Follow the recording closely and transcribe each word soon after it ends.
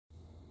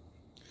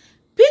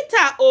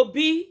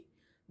Obi,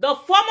 the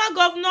former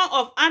governor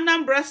of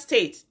Anambra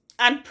State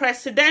and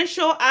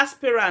presidential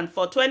aspirant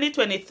for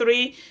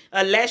 2023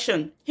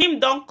 election, him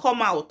don't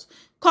come out,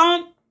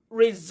 come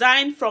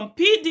resign from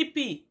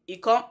PDP, he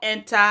come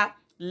enter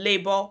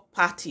Labour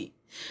Party.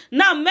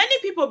 Now, many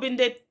people been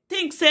they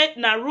think say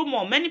na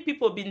rumor, many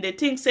people been they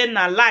think say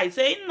na lie,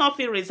 say he not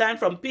fit resign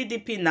from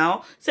PDP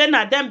now, say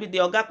na them be the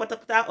oga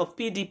patapata of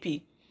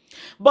PDP.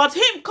 But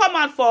him come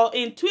out for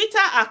in Twitter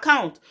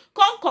account,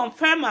 come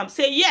confirm and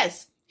say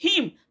yes,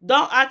 him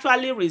don't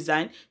actually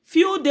resign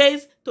few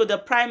days to the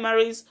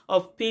primaries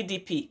of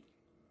PDP.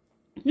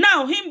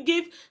 Now, him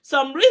give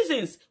some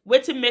reasons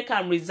wetin make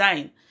him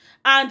resign.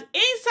 And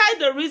inside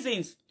the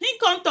reasons, he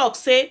come talk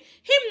say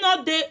him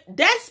not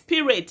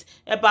desperate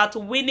about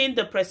winning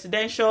the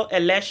presidential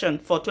election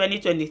for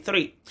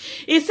 2023.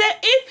 He said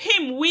if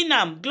him win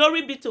am,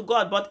 glory be to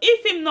God, but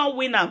if him not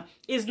win am,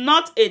 is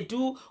not a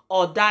do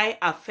or die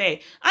affair.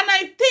 And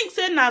I think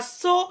say na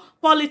so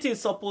politics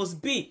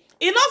supposed be.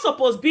 It not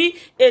supposed be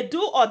a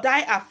do or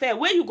die affair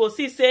where you go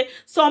see say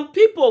some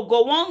people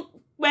go on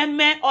when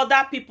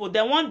other people,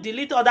 they won't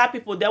delete other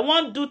people, they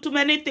won't do too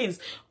many things,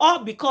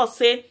 all because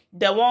say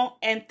they won't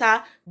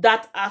enter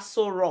that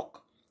Aso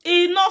Rock.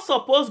 It not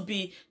supposed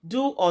be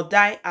do or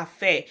die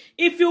affair.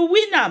 If you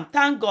win them,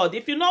 thank God.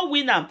 If you not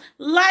win them,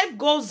 life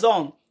goes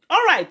on.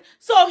 All right.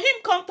 So him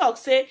come talk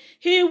say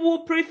he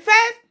will prefer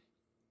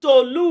to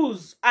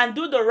lose and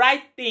do the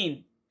right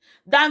thing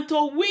than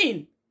to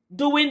win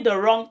doing the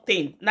wrong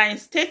thing. Now in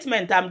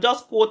statement, I'm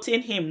just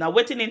quoting him. Now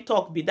waiting in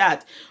talk be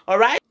that. All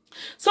right.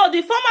 So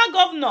the former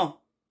governor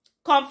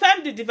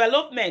confirmed the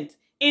development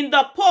in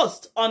the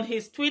post on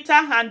his Twitter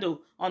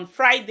handle on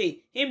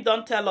Friday. Him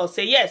don't tell us,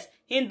 say yes,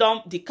 him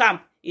don't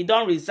decamp, he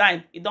don't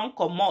resign, he don't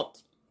come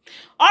out.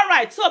 All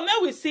right, so may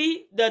we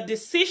see the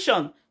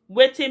decision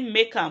waiting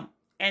make him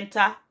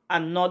enter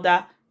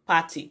another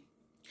party.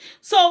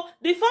 So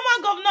the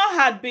former governor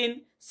had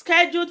been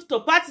scheduled to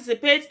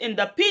participate in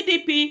the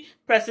PDP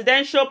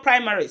presidential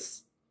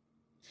primaries.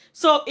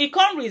 So he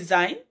can't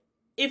resign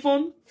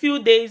even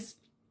few days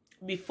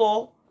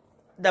before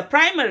the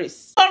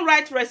primaries. He can't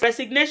write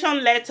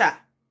resignation letter.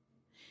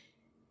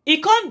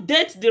 He can't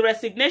date the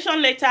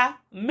resignation letter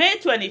May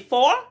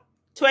 24,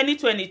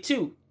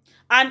 2022.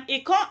 And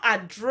he can't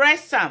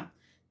address them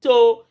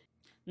to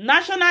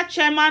national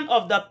chairman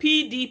of the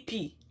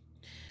PDP.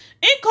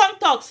 He can't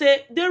talk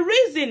say the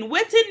reason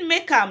waiting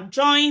make him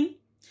join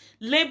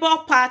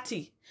Labour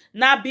Party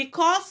now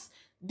because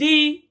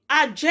the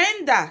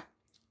agenda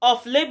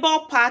of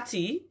Labour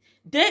Party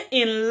they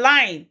in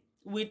line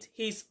with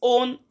his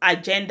own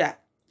agenda.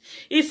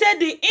 He said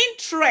the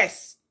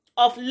interests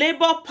of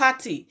Labour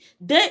Party,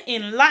 they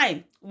in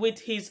line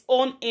with his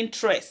own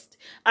interest.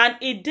 And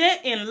it they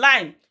in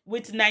line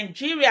with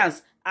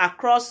Nigerians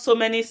across so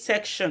many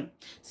sections.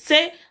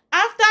 Say,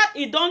 after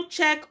he don't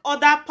check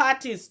other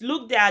parties,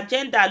 look the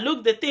agenda,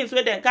 look the things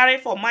where they carry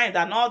for mind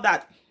and all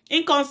that.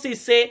 In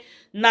consist say,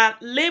 na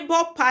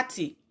Labour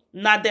Party,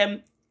 na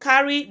them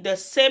carry the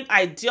same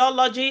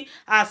ideology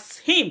as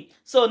him.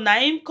 So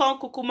Naim kon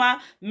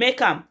kukuma make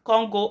him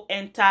kon go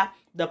enter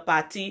the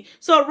party.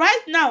 So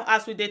right now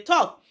as we dey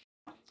talk,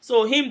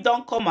 so him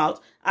don't come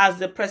out as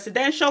the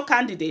presidential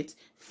candidate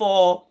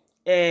for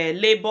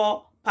Labour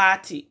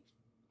Party.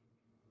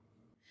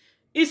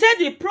 He said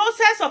the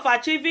process of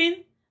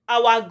achieving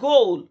our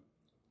goal.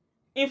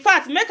 In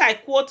fact, make I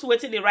quote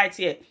wetin dey right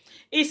here.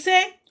 He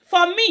said,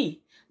 for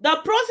me, the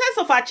process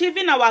of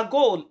achieving our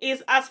goal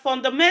is as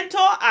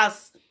fundamental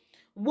as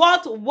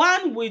what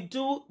one will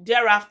do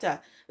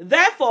thereafter.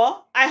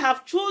 Therefore, I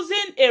have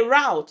chosen a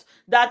route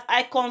that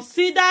I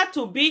consider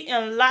to be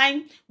in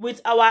line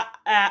with our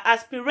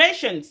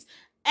aspirations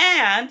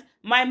and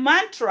my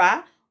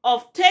mantra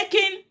of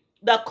taking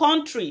the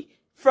country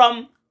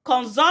from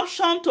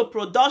consumption to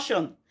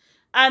production.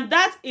 And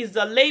that is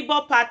the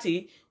Labour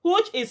Party,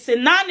 which is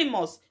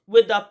synonymous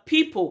with the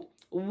people,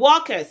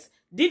 workers,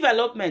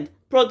 development,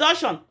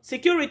 production,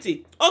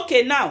 security.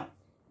 Okay, now,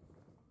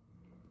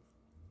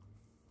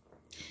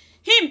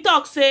 him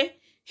talk say,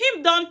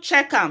 him don't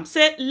check am,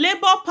 say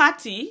Labour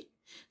Party,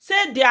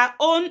 say their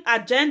own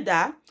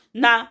agenda,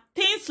 na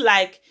things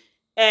like,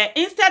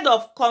 instead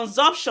of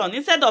consumption,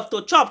 instead of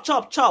to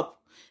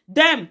chop,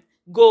 them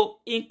go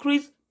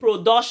increase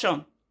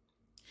production.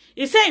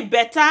 He say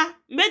better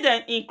make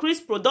them increase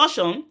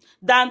production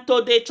than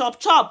to dey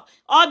chop.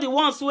 All the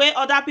ones where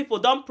other people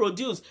don't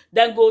produce,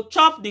 then go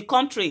chop the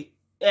country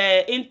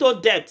into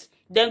debt.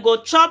 Then go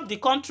chop the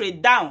country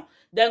down.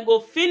 Then go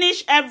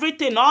finish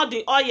everything, all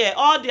the oil,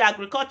 all the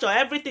agriculture,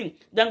 everything.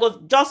 Then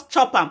go just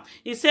chop them.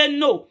 He said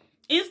no.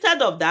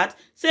 Instead of that,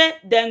 say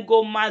then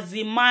go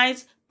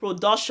maximize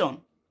production.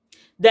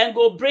 Then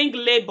go bring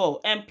labor,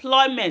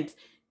 employment.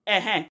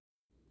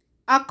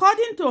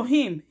 According to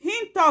him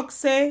talk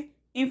say,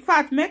 in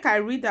fact, make I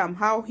read them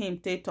how him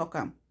take talk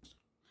am.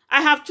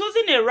 I have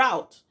chosen a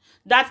route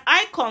that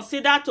I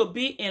consider to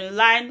be in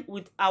line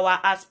with our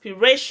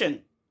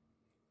aspiration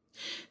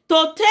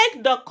to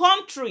take the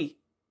country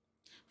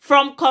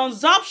from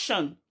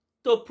consumption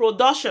to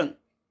production.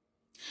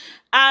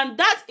 And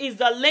that is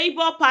the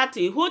Labour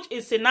Party, which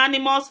is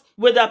synonymous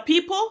with the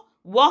people,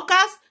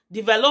 workers,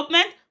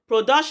 development,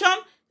 production,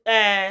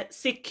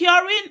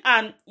 securing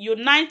and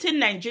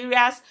uniting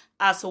Nigerians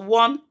as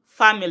one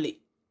family.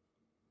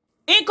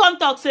 In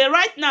contact, say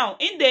right now,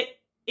 they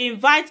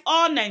invite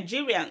all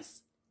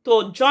Nigerians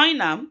to join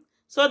them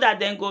so that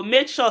they go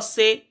make sure,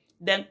 say,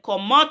 then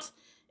comot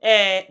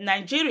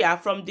Nigeria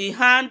from the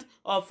hand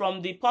or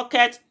from the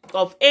pocket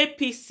of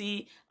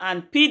APC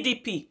and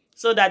PDP,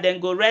 so that they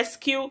go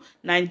rescue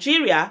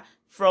Nigeria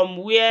from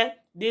where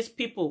these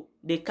people,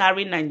 they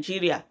carry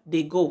Nigeria,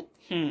 they go.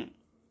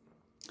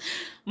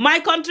 My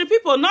country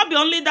people, not be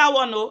only that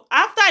one, oh.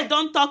 After I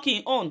don't talk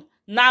in own,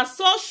 now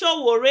so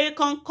show worry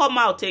can come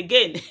out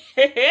again.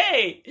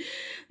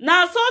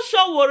 Now so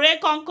show worry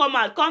can come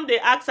out, come they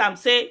ask am,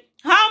 say,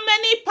 how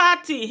many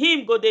party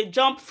him go they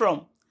jump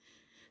from?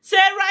 Say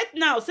right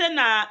now, say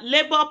na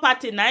Labour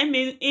Party na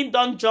mean in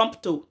don't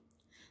jump to.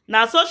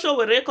 Now so show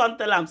worry can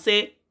tell am,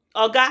 say,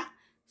 Oga,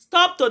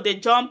 stop to the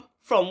jump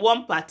from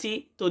one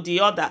party to the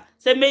other.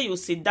 Say, may you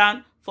sit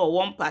down for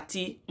one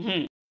party.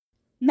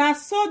 Now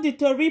so the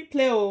tori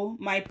play, oh,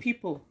 my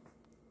people.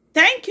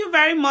 Thank you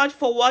very much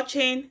for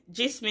watching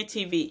Gisme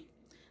TV.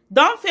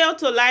 Don't fail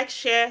to like,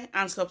 share,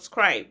 and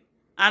subscribe.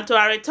 And to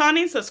our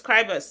returning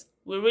subscribers,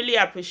 we really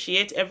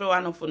appreciate every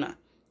one of you.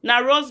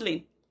 Now,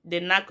 Roslyn, the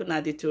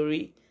Nakuna the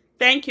tori.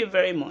 Thank you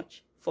very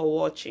much for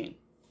watching.